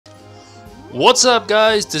What's up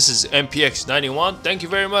guys, this is MPX91. Thank you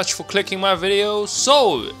very much for clicking my video.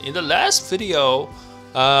 So in the last video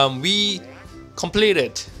we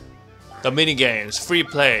completed the mini games, free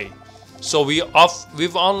play. So we've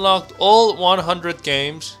unlocked all 100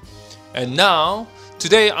 games, and now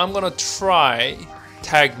today I'm gonna try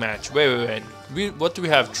tag match. Wait. What do we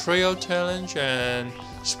have? Trio challenge and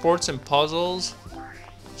sports and puzzles,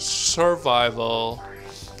 survival,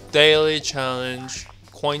 daily challenge,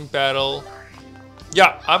 coin battle.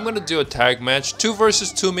 Yeah, I'm gonna do a tag match, 2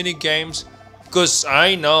 versus 2 mini games, because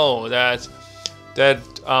I know that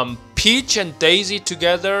Peach and Daisy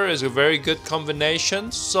together is a very good combination.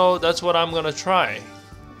 So that's what I'm gonna try.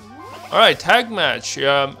 All right, tag match.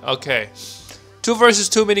 Okay, 2 versus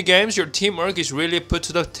 2 mini games. Your teamwork is really put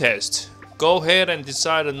to the test. Go ahead and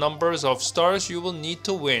decide the numbers of stars you will need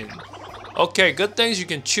to win. Okay, good things you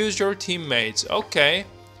can choose your teammates. Okay.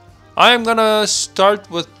 I am gonna start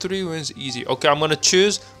with 3 wins easy. Okay, I'm gonna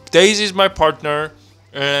choose Daisy's my partner,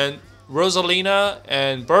 and Rosalina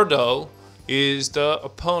and Birdo is the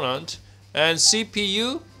opponent, and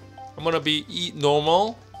CPU I'm gonna be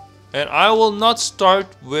normal, and I will not start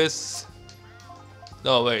with.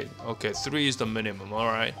 No wait. Okay, 3 is the minimum. All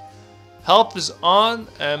right. Help is on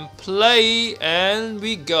and play, and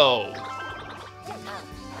we go.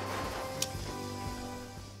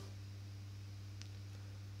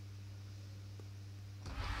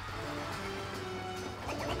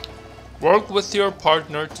 Work with your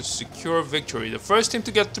partner to secure victory. The first team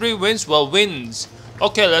to get 3 wins, well, wins.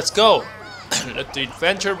 Okay, let's go. Let the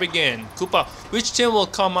adventure begin. Koopa, which team will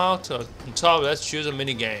come out on top? Let's choose a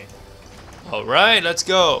mini game. Alright, let's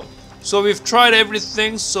go. So we've tried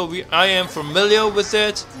everything, so I am familiar with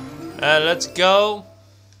it. Let's go.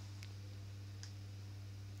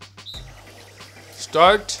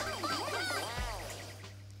 Start.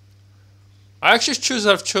 I actually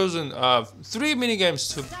have chosen 3 mini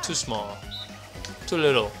games too small, too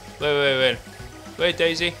little. Wait,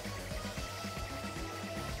 Daisy.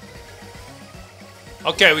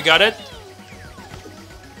 Okay, we got it.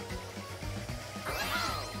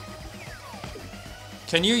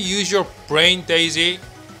 Can you use your brain, Daisy?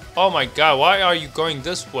 Oh my God, why are you going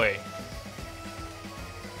this way?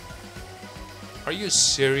 Are you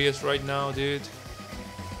serious right now, dude?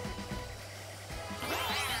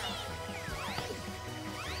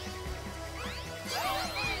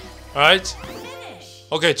 Alright.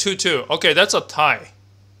 Okay, 2-2. Okay, that's a tie.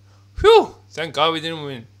 Whew! Thank God we didn't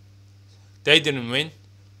win. They didn't win.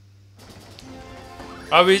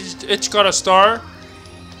 We each got a star.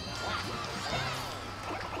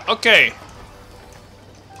 Okay.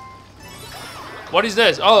 What is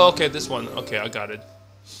this? Oh, okay, this one. Okay, I got it.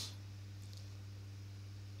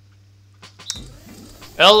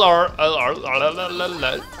 LR.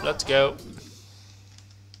 Let's go.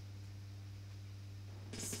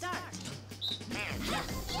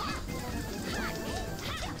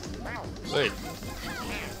 Wait.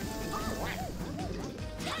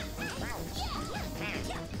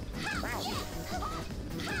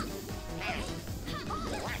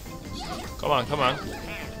 Come on.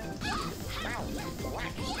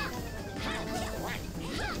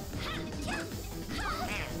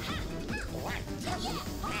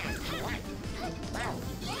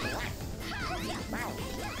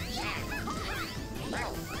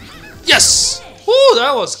 Yes! Woo,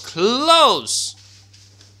 that was close.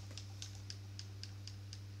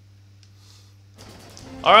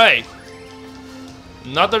 Alright,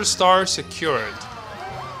 another star secured.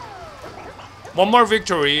 1 more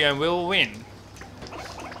victory and we'll win.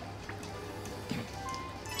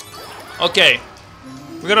 Okay,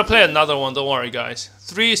 we're gonna play another one, don't worry guys.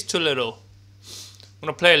 3 is too little. I'm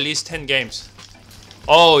gonna play at least 10 games.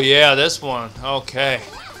 Oh yeah, this one, okay.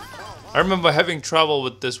 I remember having trouble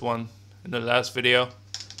with this one in the last video.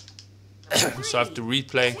 So I have to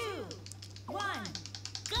replay.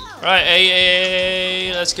 Right,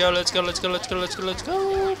 hey, let's go. Alright,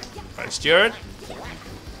 Stuart.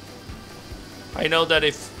 I know that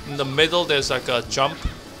if in the middle there's like a jump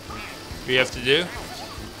we have to do.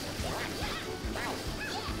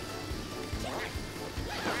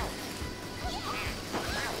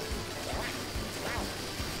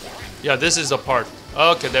 Yeah, this is the part.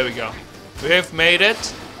 Okay, there we go. We've made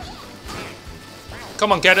it.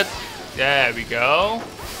 Come on, get it. There we go.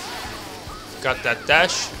 Got that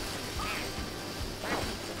dash.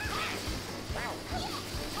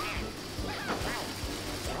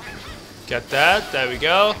 Get that, there we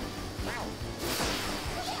go.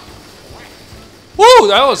 Woo,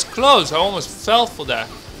 that was close. I almost fell for that.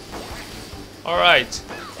 Alright.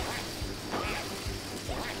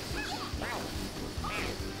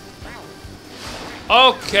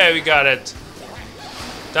 Okay, we got it.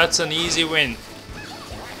 That's an easy win.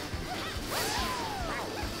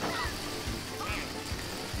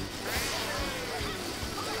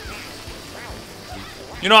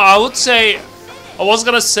 You know, I was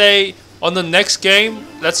gonna say on the next game,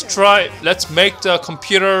 let's make the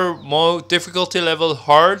computer mode difficulty level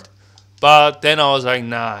hard, but then I was like,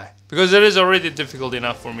 nah, because it is already difficult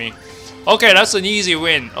enough for me. Okay, that's an easy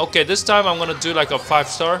win. Okay, this time I'm gonna do like a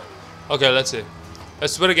 5-star. Okay, let's see.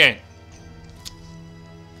 Let's do it again.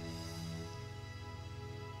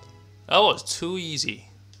 That was too easy.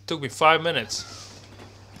 Took me 5 minutes.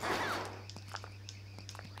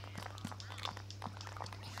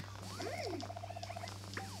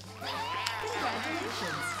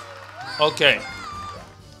 Okay,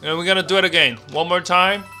 and we're gonna do it again. One more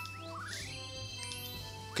time.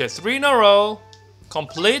 Okay, 3 in a row.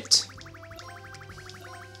 Complete.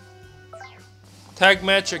 Tag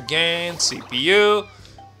match again. CPU.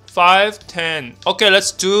 5, 10. Okay,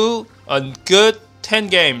 let's do a good 10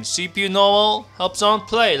 games. CPU normal. Helps on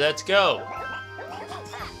play. Let's go.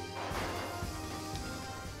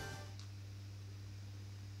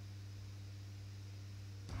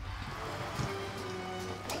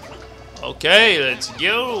 Okay, let's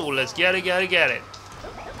go. Let's get it.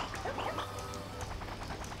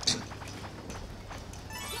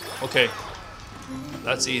 Okay,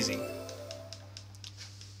 that's easy.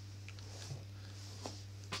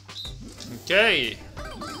 Okay.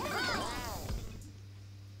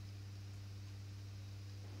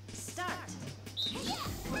 Start.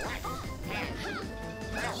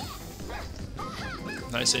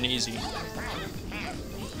 Nice and easy.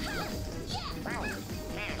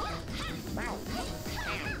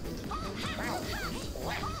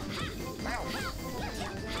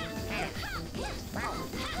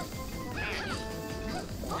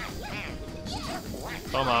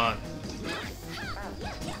 Come on.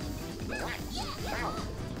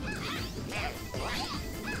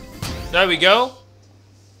 There we go.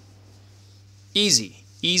 Easy.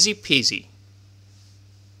 Easy peasy.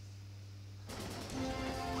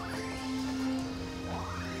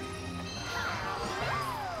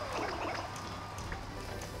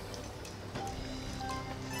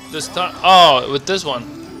 This time, oh, with this one.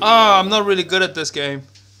 Oh, I'm not really good at this game.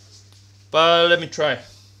 But let me try.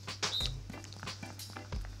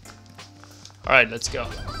 Alright, let's go.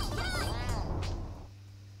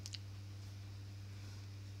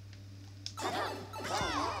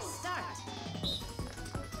 Start.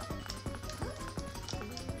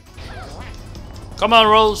 Come on,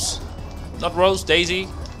 Rose. Not Rose, Daisy.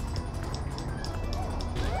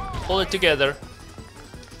 Pull it together.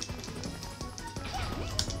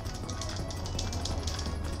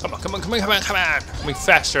 Come on, come on, come on, come on, come on. Coming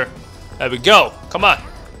faster. There we go. Come on.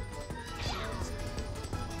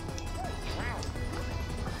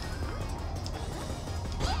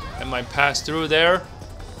 I might pass through there.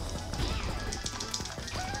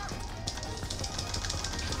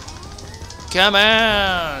 Come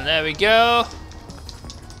on. There we go.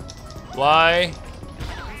 Why?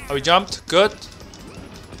 Oh, we jumped. Good.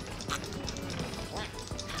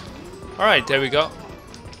 Alright, there we go.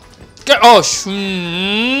 Oh,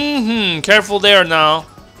 careful there now.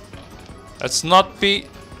 Let's not be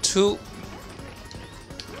too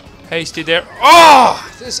hasty there.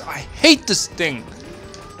 Oh, I hate this thing.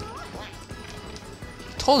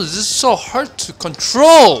 I told you, this is so hard to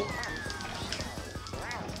control.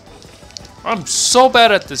 I'm so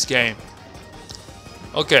bad at this game.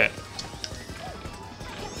 Okay.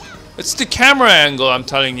 It's the camera angle, I'm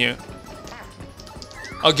telling you.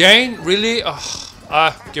 Again? Really?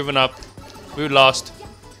 Given up. We lost.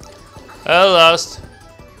 I lost.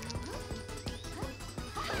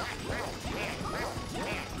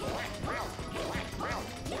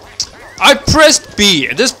 I pressed B.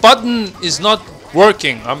 This button is not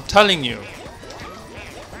working. I'm telling you.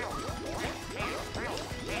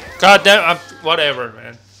 God damn. Whatever,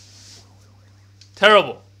 man.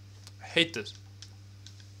 Terrible. I hate this.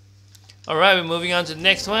 Alright, we're moving on to the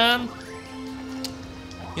next one.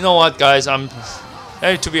 You know what, guys?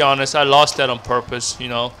 To be honest, I lost that on purpose, you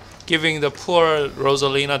know, giving the poor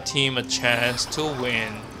Rosalina team a chance to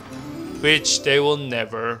win, which they will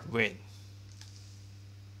never win.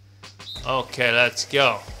 Okay, let's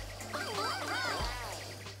go.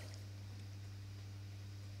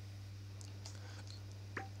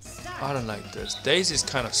 I don't like this. Daisy's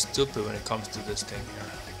kind of stupid when it comes to this thing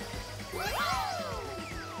here.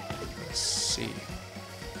 Let's see.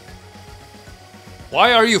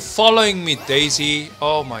 Why are you following me, Daisy?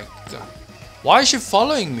 Oh my god. Why is she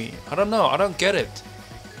following me? I don't know. I don't get it.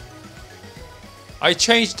 I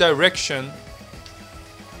changed direction.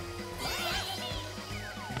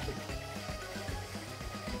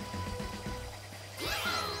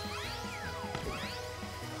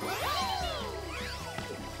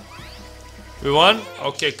 We won?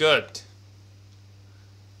 Okay, good.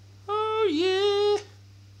 Oh yeah.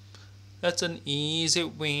 That's an easy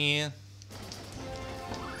win.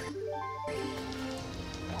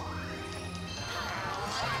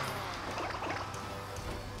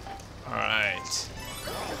 Alright.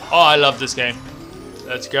 Oh, I love this game.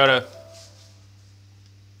 Let's go to...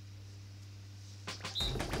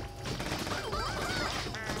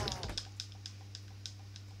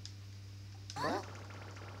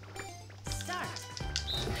 Start.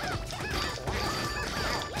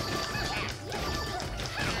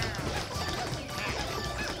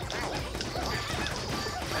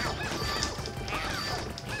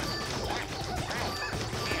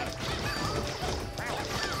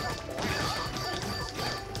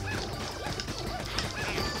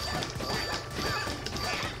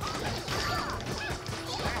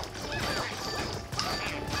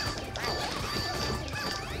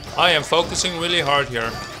 I am focusing really hard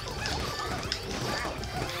here.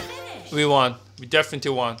 We won. We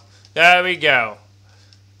definitely won. There we go.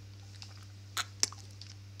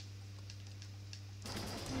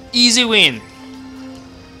 Easy win.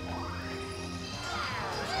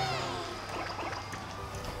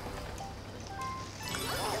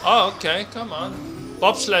 Oh, okay. Come on.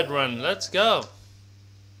 Bobsled run. Let's go.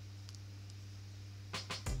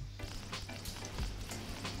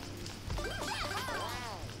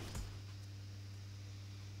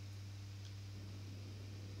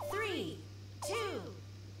 Three, two,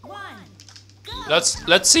 one, go.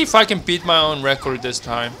 Let's see if I can beat my own record this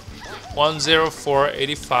time.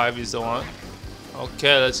 104.85 is the one.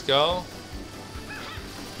 Okay, let's go.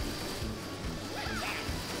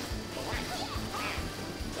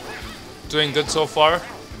 Doing good so far.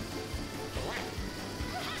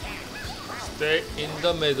 Stay in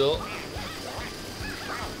the middle.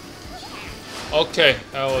 Okay,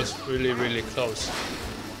 that was really, really close.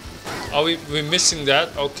 Are we missing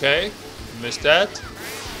that? Okay, missed that.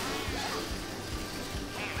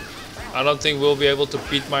 I don't think we'll be able to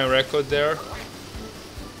beat my record there.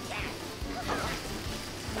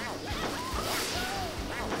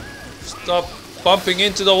 Stop bumping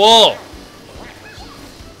into the wall.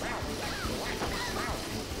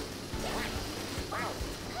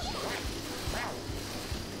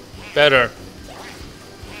 Better.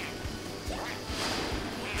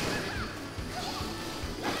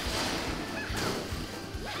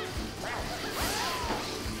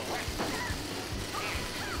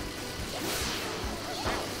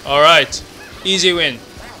 Alright, easy win.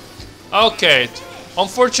 Okay,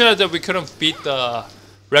 unfortunate that we couldn't beat the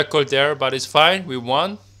record there, but it's fine, we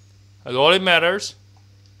won. That's all it matters.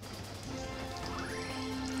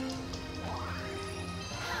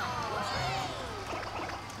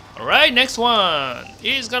 Alright, next one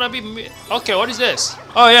is gonna be me. Okay, what is this?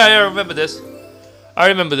 Oh yeah, I remember this. I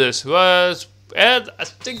remember this. Was Ed? I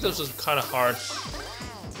think this was kind of hard.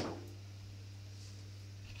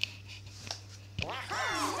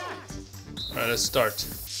 Alright, let's start.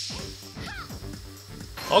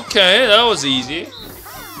 Okay, that was easy.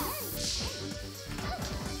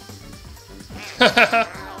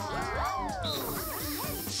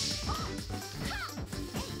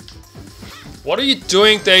 What are you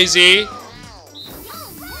doing, Daisy?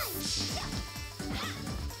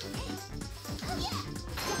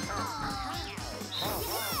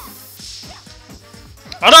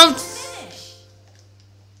 I don't.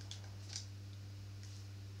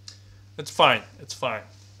 It's fine. It's fine.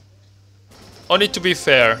 Only to be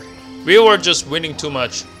fair, we were just winning too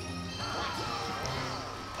much.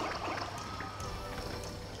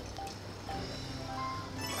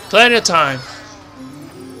 Plenty of time.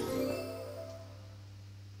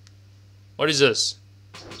 What is this?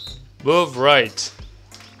 Move right.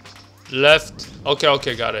 Left. Okay,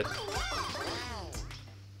 okay, got it.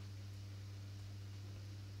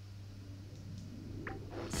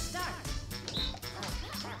 Start.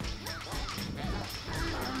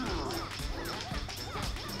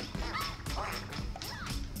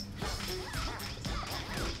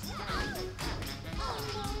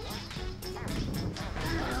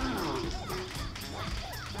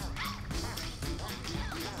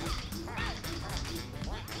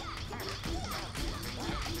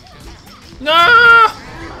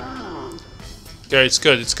 No! Okay, it's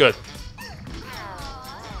good, it's good.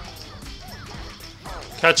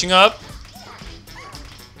 Catching up.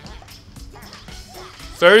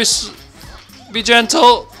 Be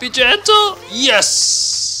gentle, be gentle.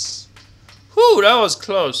 Yes! Whew, that was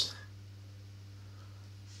close.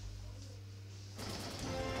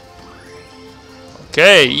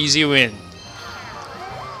 Okay, easy win.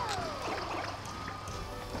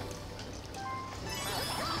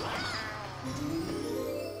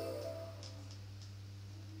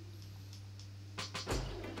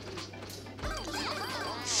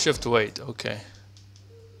 Shift weight, okay.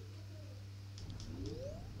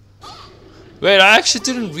 Wait, I actually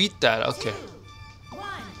didn't read that. Okay.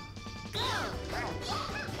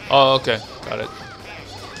 Oh, okay. Got it.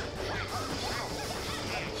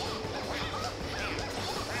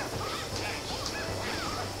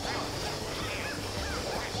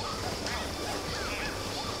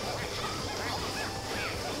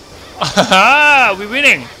 Haha! We're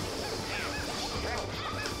winning!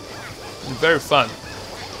 Very fun.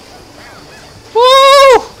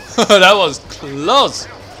 Woo! That was close.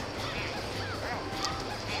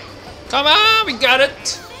 Come on, we got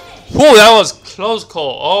it. Whoa, that was close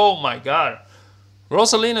call. Oh my god.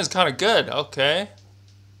 Rosalina is kind of good. Okay.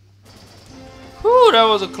 Whew, that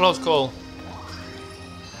was a close call.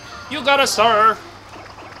 You got a star.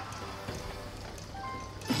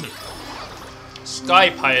 Sky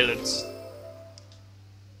pilots.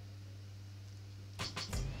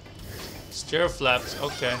 Stair flaps.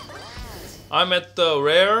 Okay. I'm at the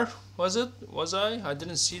rear. Was it? Was I? I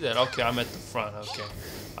didn't see that. Okay, I'm at the front. Okay.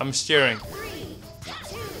 I'm steering. 3, 2,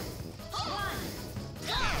 1,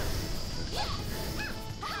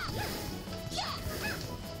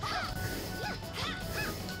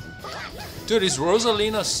 go! Dude, is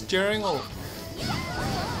Rosalina steering or...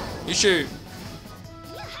 Is she...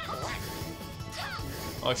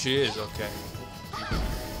 Oh, she is. Okay.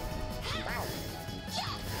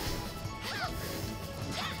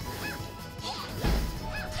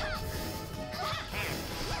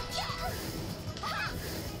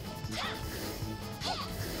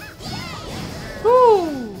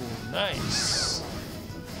 Woo! Nice.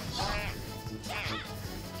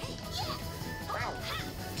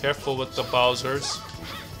 Careful with the Bowsers.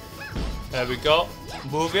 There we go.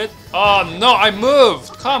 Move it. Oh no, I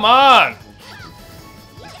moved! Come on!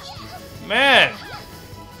 Man!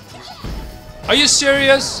 Are you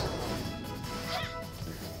serious?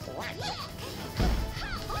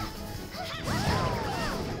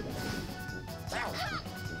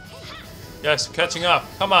 Yes, catching up.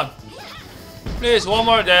 Come on. Please, one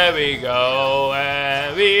more. There we go.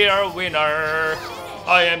 And we are a winner.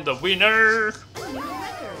 I am the winner.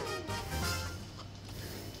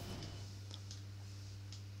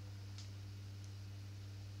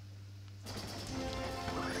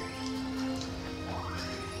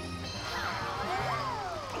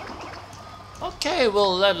 Okay,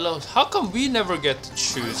 well, let alone. How come we never get to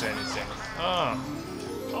choose anything? Oh,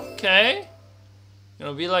 okay.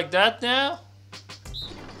 Gonna be like that now?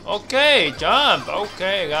 Okay, jump.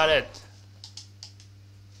 Okay, got it.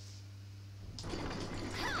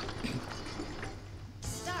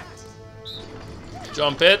 Start.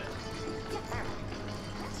 Jump it.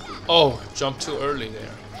 Oh, jump too early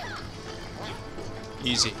there.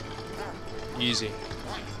 Easy. Easy.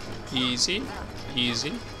 Easy.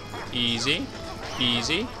 Easy. Easy.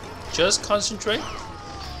 Easy. Just concentrate.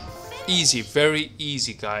 Easy. Very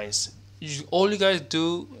easy, guys. All you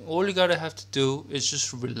gotta have to do is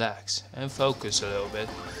just relax and focus a little bit.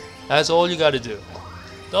 That's all you gotta do.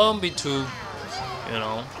 Don't be too,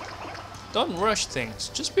 don't rush things.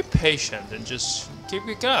 Just be patient and just keep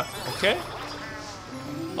it up, okay?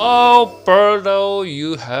 Oh, Birdo,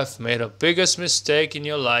 you have made a biggest mistake in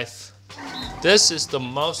your life. This is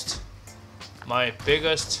my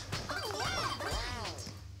biggest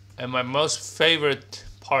and my most favorite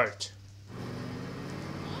part.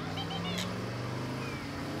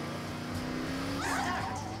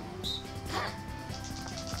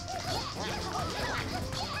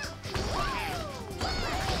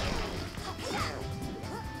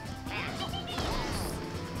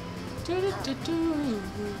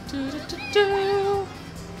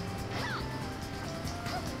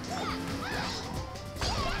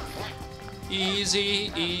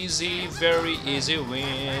 Easy, easy, very easy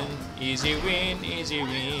win. Easy win, easy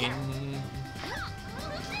win.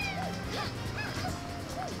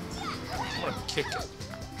 I'm gonna kick it.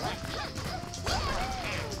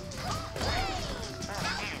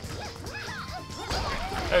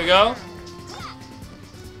 There we go.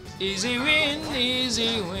 Easy win,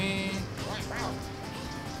 easy win.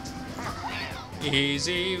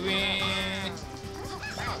 Easy win.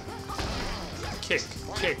 Kick,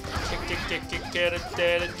 kick, kick, kick, kick, kick, get it,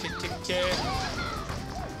 kick, kick, kick.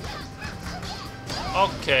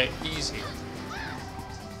 Okay, easy.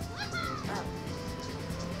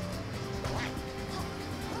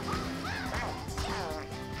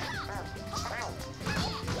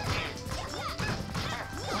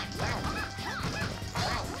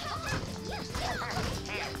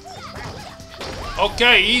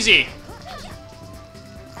 Okay, easy.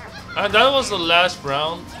 And that was the last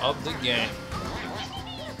round of the game.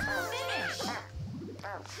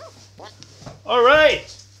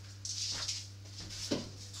 Alright,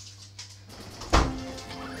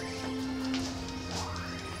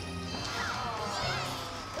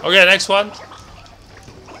 Okay, next one.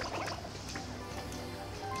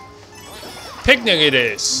 Picnic it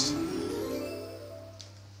is.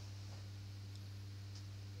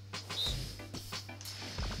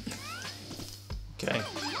 Okay.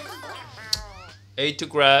 8 to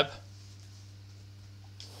grab.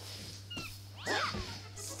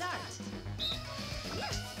 Start.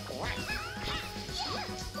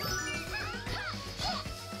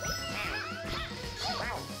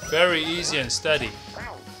 Very easy and steady.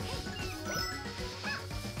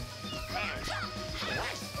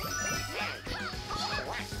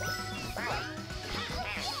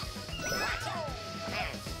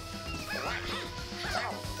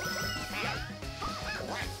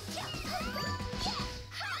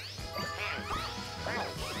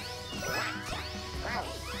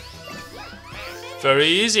 Very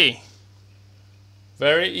easy.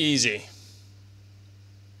 Very easy.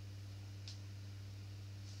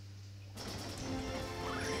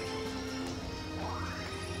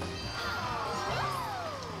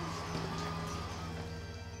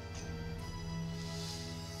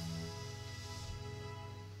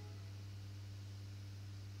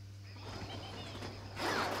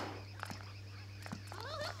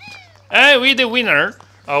 Hey, we the winner.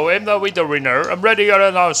 Oh, I'm not with the winner. I'm ready to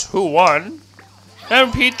announce who won.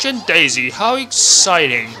 And Peach and Daisy, how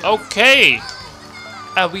exciting. Okay.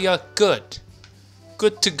 And we are good.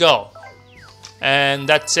 Good to go. And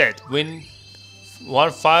that's it. Win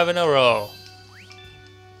 5 in a row.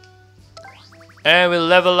 And we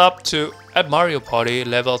level up to, at Mario Party,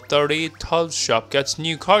 level 30, Toad Shop gets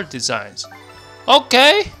new card designs.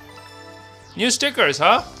 Okay. New stickers,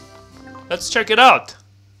 huh? Let's check it out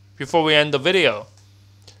before we end the video.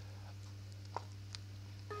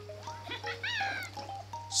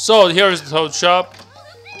 So here's the Toad Shop.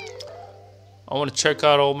 I want to check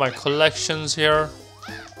out all my collections here.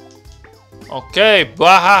 Okay,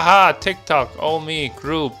 bahaha, TikTok, oh me,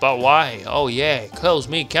 group, but why? Oh yeah, close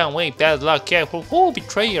me, can't wait, bad luck, careful, whoo,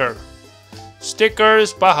 betrayer.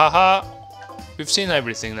 Stickers, bahaha. We've seen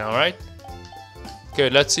everything now, right? Okay,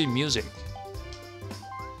 let's see music.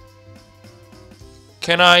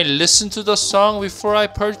 Can I listen to the song before I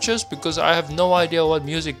purchase? Because I have no idea what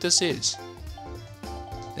music this is.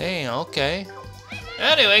 Dang, okay.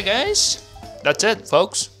 Anyway, guys, that's it,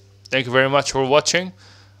 folks. Thank you very much for watching.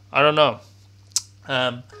 I don't know.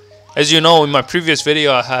 As you know, in my previous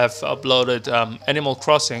video, I have uploaded Animal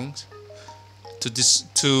Crossing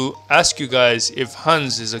to ask you guys if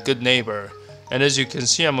Hans is a good neighbor. And as you can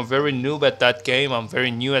see, I'm a very noob at that game. I'm very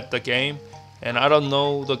new at the game, and I don't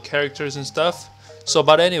know the characters and stuff. So,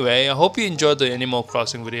 but anyway, I hope you enjoyed the Animal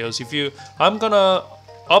Crossing videos. I'm gonna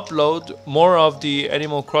upload more of the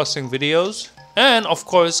Animal Crossing videos, and of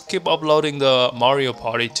course keep uploading the Mario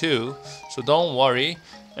Party too, so don't worry,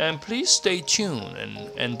 and please stay tuned,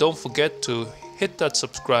 and don't forget to hit that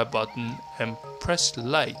subscribe button and press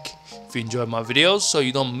like if you enjoy my videos, so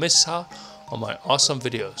you don't miss out on my awesome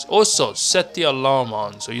videos. Also set the alarm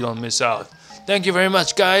on so you don't miss out. Thank you very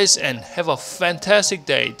much, guys, and have a fantastic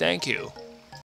day. Thank you.